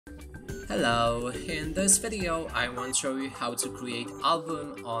Hello, in this video I want to show you how to create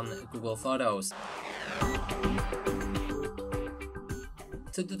album on Google Photos.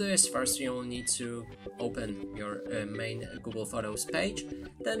 To do this, first you will need to open your main Google Photos page,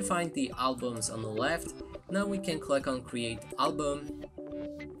 then find the albums on the left. Now we can click on create album,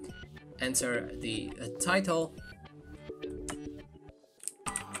 enter the title,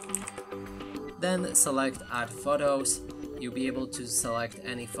 then select add photos. You'll be able to select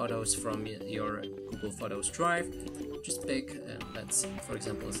any photos from your Google Photos drive. Just pick, let's for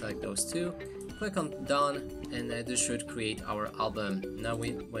example select those two, click on done, and this should create our album. Now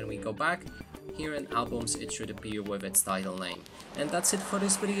when we go back, here in albums it should appear with its title name. And that's it for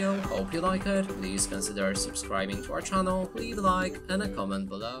this video. Hope you like it. Please consider subscribing to our channel, leave a like and a comment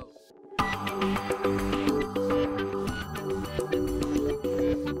below.